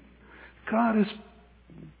me. God is...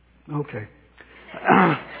 Okay.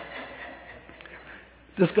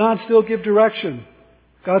 Does God still give direction?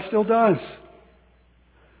 God still does.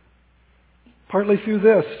 Partly through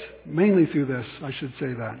this, mainly through this, I should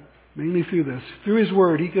say that. Mainly through this. Through His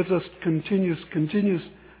Word, He gives us continues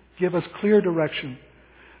give us clear direction.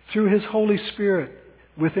 Through His Holy Spirit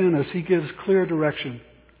within us, He gives clear direction.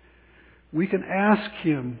 We can ask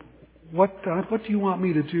Him, God, what do you want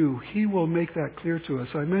me to do? He will make that clear to us.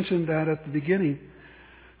 I mentioned that at the beginning.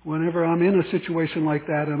 Whenever I'm in a situation like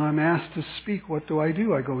that and I'm asked to speak, what do? I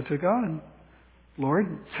go to God. Lord,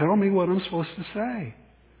 tell me what I'm supposed to say.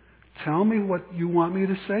 Tell me what you want me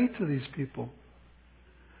to say to these people.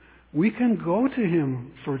 We can go to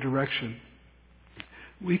Him for direction.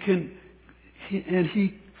 And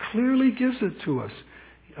He clearly gives it to us.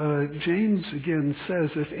 James again says,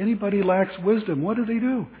 if anybody lacks wisdom, what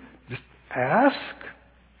do? Just ask.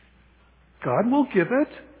 God will give it.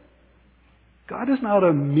 God is not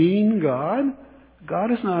a mean God.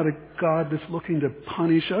 God is not a God that's looking to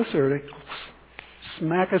punish us or to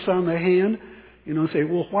smack us on the hand. say,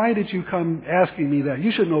 well, why did you come asking me that?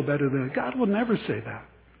 You should know better than that. God will never say that.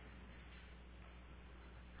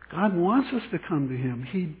 God wants us to come to Him.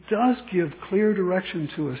 He does give clear direction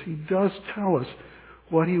to us. He does tell us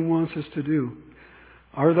what He wants us to do.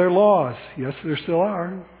 Are there laws? Yes, there still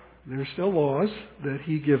are. There are still laws that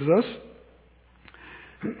He gives us.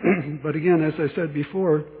 But again, as I said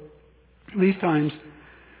before, these times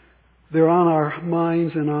they're on our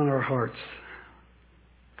minds and on our hearts.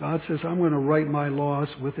 God says, I'm going to write my laws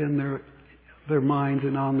within their minds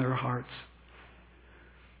and on their hearts.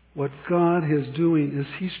 What God is doing is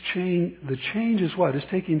the change is what? Is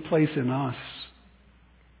taking place in us.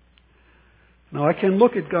 Now I can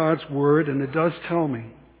look at God's Word and it does tell me.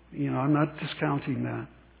 I'm not discounting that.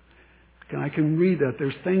 I can read that.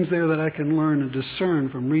 There's things there that I can learn and discern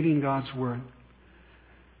from reading God's Word.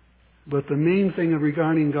 But the main thing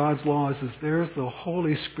regarding God's laws is there's the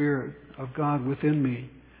Holy Spirit of God within me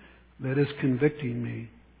that is convicting me.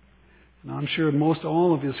 And I'm sure most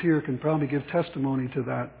all of us here can probably give testimony to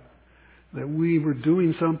that we were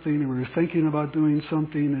doing something, and we were thinking about doing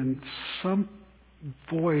something, and some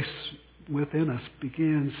voice within us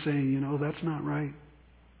began saying, that's not right.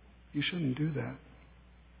 You shouldn't do that.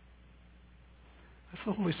 That's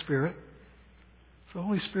the Holy Spirit. It's the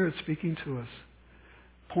Holy Spirit speaking to us,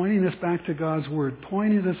 pointing us back to God's Word,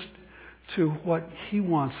 pointing us to what He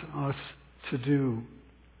wants us to do.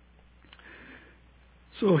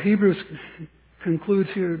 So Hebrews concludes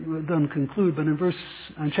here, doesn't conclude, but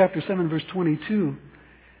in chapter 7, verse 22,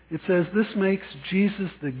 it says, this makes Jesus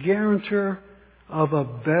the guarantor of a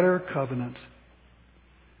better covenant.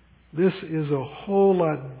 This is a whole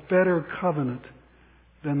lot better covenant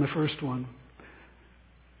than the first one.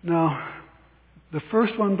 Now, the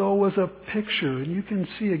first one, though, was a picture. And you can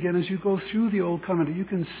see, again, as you go through the Old Covenant, you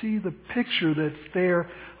can see the picture that's there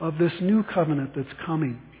of this new covenant that's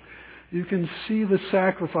coming. You can see the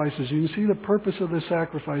sacrifices. You can see the purpose of the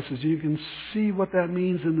sacrifices. You can see what that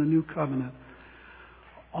means in the new covenant.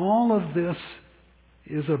 All of this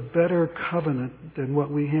is a better covenant than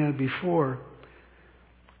what we had before.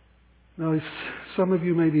 Now, some of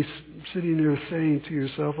you may be sitting there saying to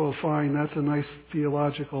yourself, oh, fine, that's a nice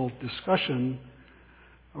theological discussion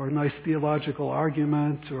or a nice theological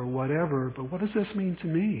argument or whatever, but what does this mean to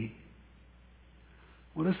me?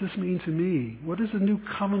 What does this mean to me? What does the new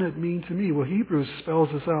covenant mean to me? Well, Hebrews spells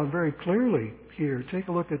this out very clearly here. Take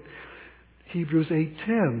a look at Hebrews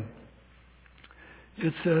 8:10.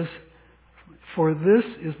 It says, for this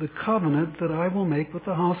is the covenant that I will make with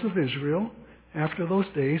the house of Israel after those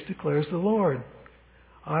days, declares the Lord.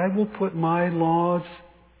 I will put my laws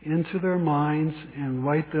into their minds and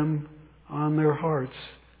write them on their hearts.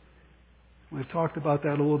 We've talked about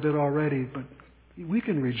that a little bit already, but we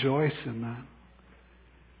can rejoice in that.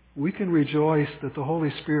 We can rejoice that the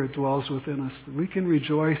Holy Spirit dwells within us. We can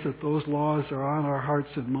rejoice that those laws are on our hearts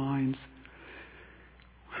and minds.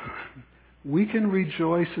 We can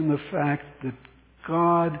rejoice in the fact that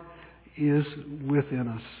God is within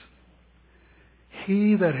us.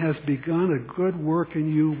 He that has begun a good work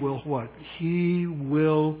in you will what? He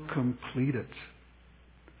will complete it.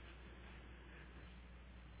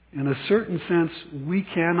 In a certain sense, we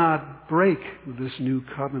cannot break this new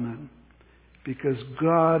covenant because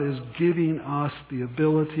God is giving us the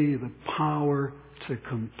ability, the power to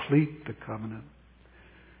complete the covenant.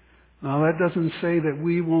 Now, that doesn't say that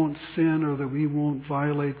we won't sin or that we won't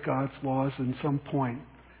violate God's laws in some point.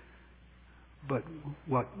 But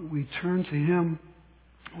what we turn to Him,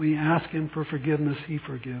 we ask Him for forgiveness, He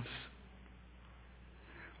forgives.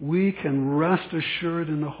 We can rest assured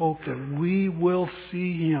in the hope that we will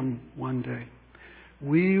see Him one day.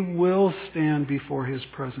 We will stand before His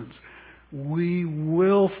presence. We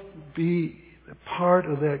will be part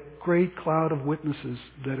of that great cloud of witnesses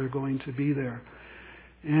that are going to be there.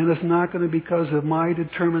 And it's not going to be because of my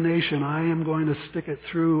determination. I am going to stick it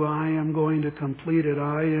through. I am going to complete it.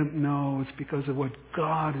 No, it's because of what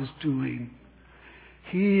God is doing.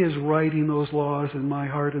 He is writing those laws in my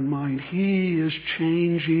heart and mind. He is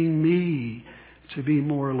changing me to be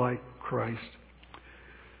more like Christ.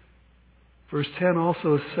 Verse 10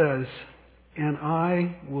 also says, and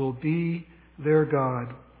I will be their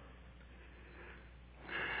God.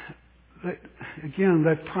 Again,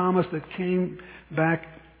 that promise that came back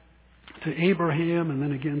to Abraham and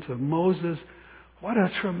then again to Moses. What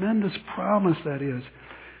a tremendous promise that is.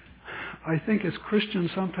 I think as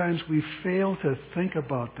Christians sometimes we fail to think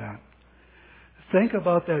about that. Think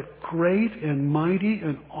about that great and mighty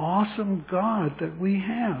and awesome God that we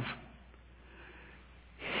have.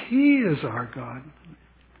 He is our God.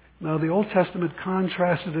 Now the Old Testament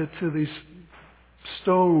contrasted it to these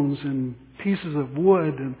stones and pieces of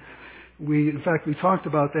wood, and In fact, we talked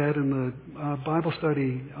about that in the Bible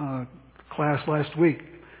study class last week.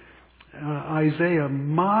 Isaiah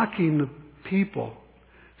mocking the people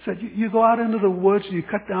said, you go out into the woods and you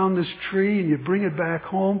cut down this tree and you bring it back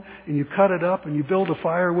home and you cut it up and you build a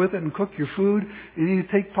fire with it and cook your food, and you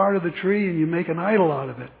take part of the tree and you make an idol out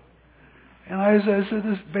of it. And Isaiah said,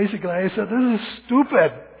 this is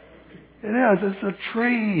stupid. It is. It's a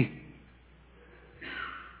tree.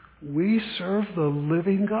 We serve the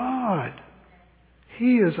living God.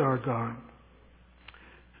 He is our God.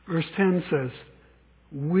 Verse 10 says,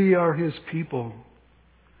 we are His people.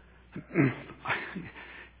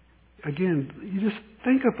 Again, you just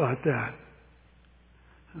think about that.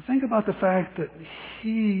 Think about the fact that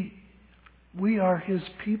we are His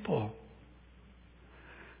people.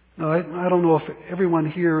 Now, I don't know if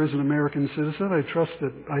everyone here is an American citizen.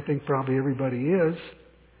 I think probably everybody is.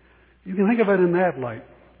 You can think of it in that light.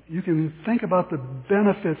 You can think about the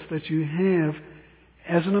benefits that you have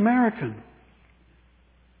as an American.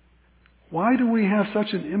 Why do we have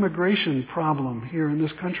such an immigration problem here in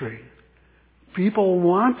this country? People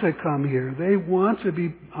want to come here. They want to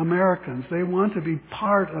be Americans. They want to be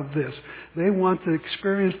part of this. They want to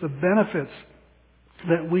experience the benefits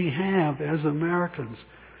that we have as Americans.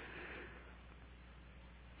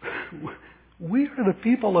 We are the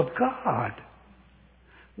people of God.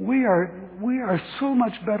 We are so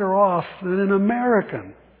much better off than an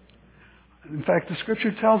American. In fact, the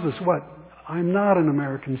Scripture tells us what? I'm not an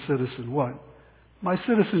American citizen. What? My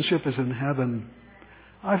citizenship is in heaven.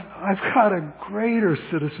 I've got a greater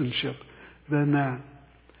citizenship than that.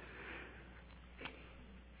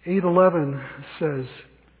 8:11 says,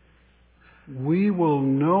 we will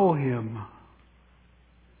know Him.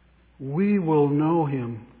 We will know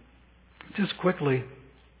Him. Just quickly,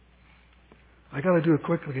 I got to do it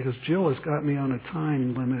quickly because Jill has got me on a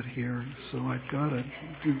time limit here, so I've got to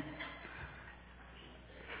do.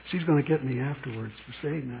 She's going to get me afterwards for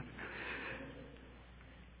saying that.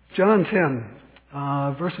 John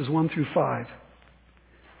 10, verses 1 through 5.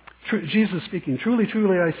 Jesus speaking, truly,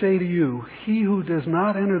 truly, I say to you, he who does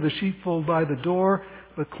not enter the sheepfold by the door,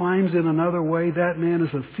 but climbs in another way, that man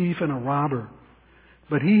is a thief and a robber.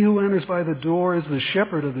 But he who enters by the door is the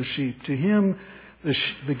shepherd of the sheep. To him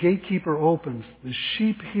the gatekeeper opens. The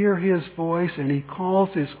sheep hear his voice, and he calls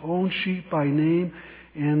his own sheep by name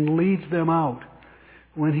and leads them out.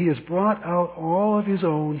 When he has brought out all of his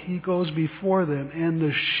own, he goes before them, and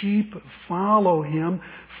the sheep follow him,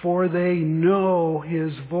 for they know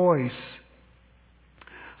his voice.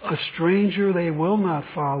 A stranger they will not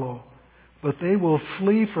follow, but they will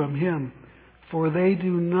flee from him, for they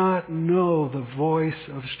do not know the voice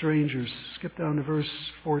of strangers. Skip down to verse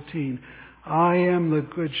 14. I am the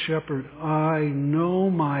good shepherd. I know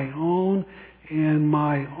my own, and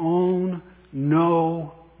my own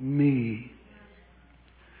know me.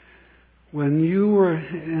 When you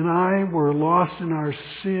and I were lost in our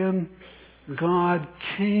sin, God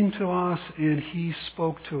came to us and He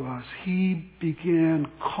spoke to us. He began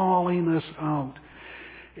calling us out.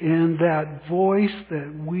 And that voice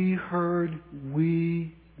that we heard,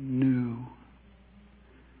 we knew.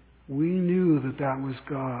 We knew that that was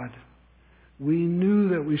God. We knew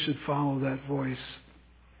that we should follow that voice.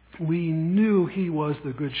 We knew He was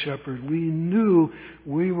the Good Shepherd. We knew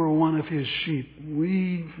we were one of His sheep.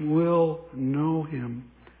 We will know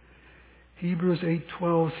Him. Hebrews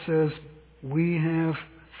 8:12 says, we have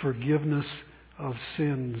forgiveness of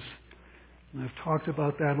sins. And I've talked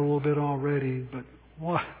about that a little bit already, but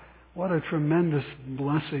what a tremendous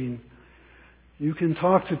blessing. You can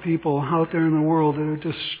talk to people out there in the world that are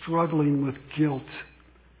just struggling with guilt,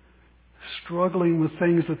 struggling with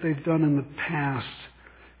things that they've done in the past,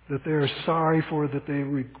 that they are sorry for, that they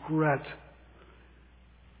regret.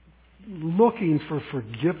 Looking for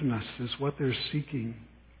forgiveness is what they're seeking.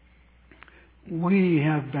 We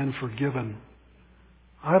have been forgiven.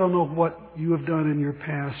 I don't know what you have done in your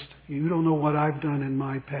past. You don't know what I've done in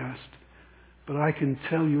my past. But I can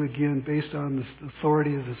tell you again, based on the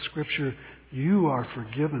authority of the Scripture, you are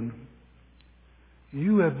forgiven.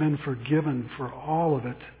 You have been forgiven for all of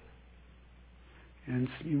it. And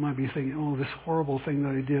you might be thinking, oh, this horrible thing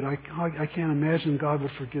that I did, I can't imagine God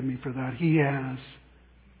would forgive me for that. He has.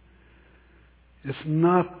 It's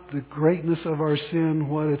not the greatness of our sin,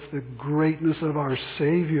 it's the greatness of our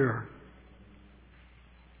Savior.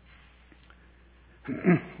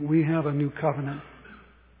 We have a new covenant.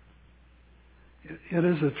 It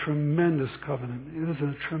is a tremendous covenant. It is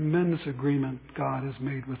a tremendous agreement God has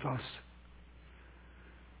made with us.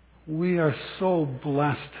 We are so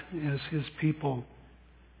blessed as His people.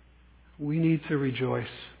 We need to rejoice.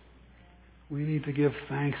 We need to give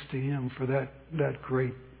thanks to Him for that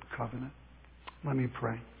great covenant. Let me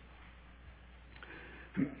pray.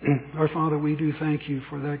 Our Father, we do thank you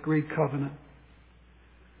for that great covenant.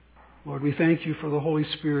 Lord, we thank you for the Holy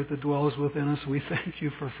Spirit that dwells within us. We thank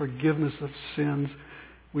you for forgiveness of sins.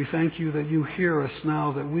 We thank you that you hear us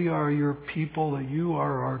now, that we are your people, that you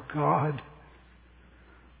are our God.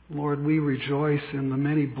 Lord, we rejoice in the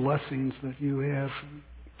many blessings that you have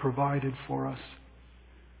provided for us.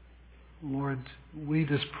 Lord, we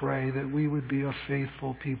just pray that we would be a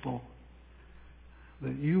faithful people,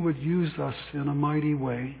 that you would use us in a mighty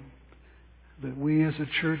way, that we as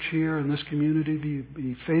a church here in this community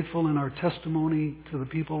be faithful in our testimony to the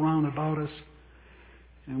people round about us,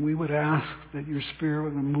 and we would ask that your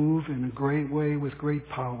Spirit would move in a great way with great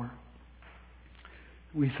power.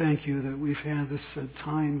 We thank you that we've had this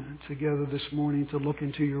time together this morning to look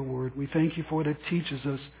into your word. We thank you for what it teaches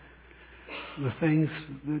us, the things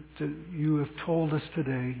that you have told us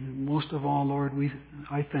today. And most of all, Lord,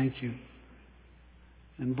 I thank you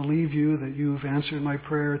and believe you that you've answered my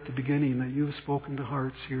prayer at the beginning, that you've spoken to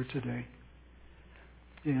hearts here today.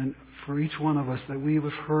 And for each one of us, that we have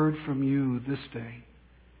heard from you this day.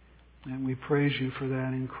 And we praise you for that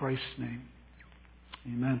in Christ's name.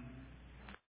 Amen.